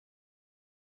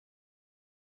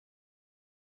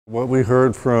What we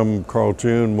heard from Carl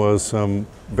June was some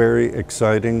very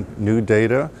exciting new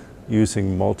data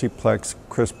using multiplex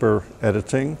CRISPR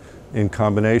editing in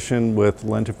combination with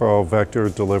lentiviral vector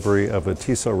delivery of a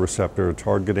T-cell receptor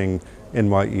targeting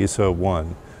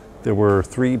NY-ESO-1. There were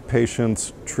 3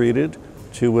 patients treated,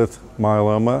 2 with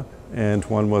myeloma and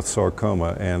 1 with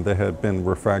sarcoma, and they had been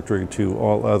refractory to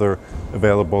all other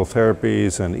available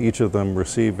therapies, and each of them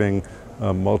receiving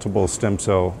multiple stem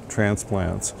cell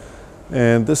transplants.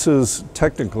 And this is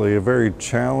technically a very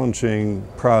challenging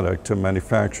product to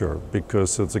manufacture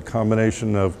because it's a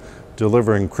combination of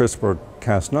delivering CRISPR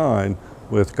Cas9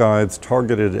 with guides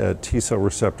targeted at T-cell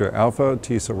receptor alpha,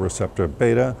 T-cell receptor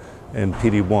beta, and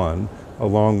PD-1,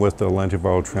 along with the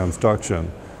lentiviral transduction.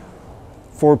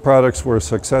 4 products were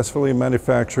successfully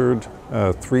manufactured,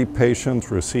 3 patients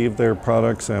received their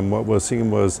products, and what was seen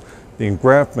was the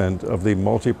engraftment of the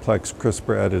multiplex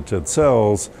CRISPR-edited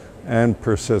cells and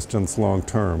persistence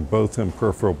long-term, both in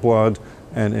peripheral blood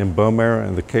and in bone marrow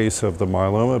in the case of the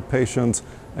myeloma patients,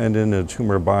 and in a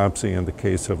tumor biopsy in the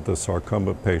case of the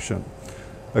sarcoma patient.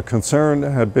 A concern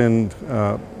had been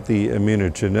the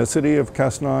immunogenicity of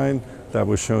Cas9. That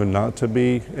was shown not to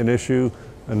be an issue.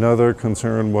 Another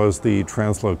concern was the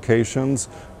translocations,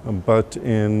 but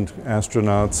in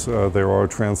astronauts there are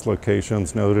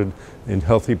translocations noted. In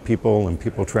healthy people and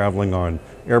people traveling on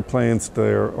airplanes,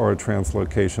 there are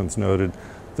translocations noted.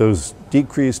 Those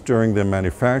decreased during the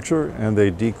manufacture and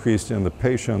they decreased in the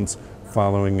patients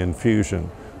following infusion.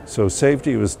 So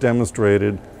safety was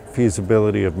demonstrated,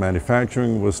 feasibility of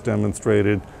manufacturing was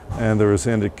demonstrated, and there was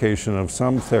indication of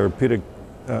some therapeutic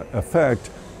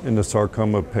effect in the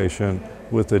sarcoma patient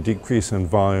with a decrease in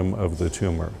volume of the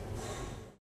tumor.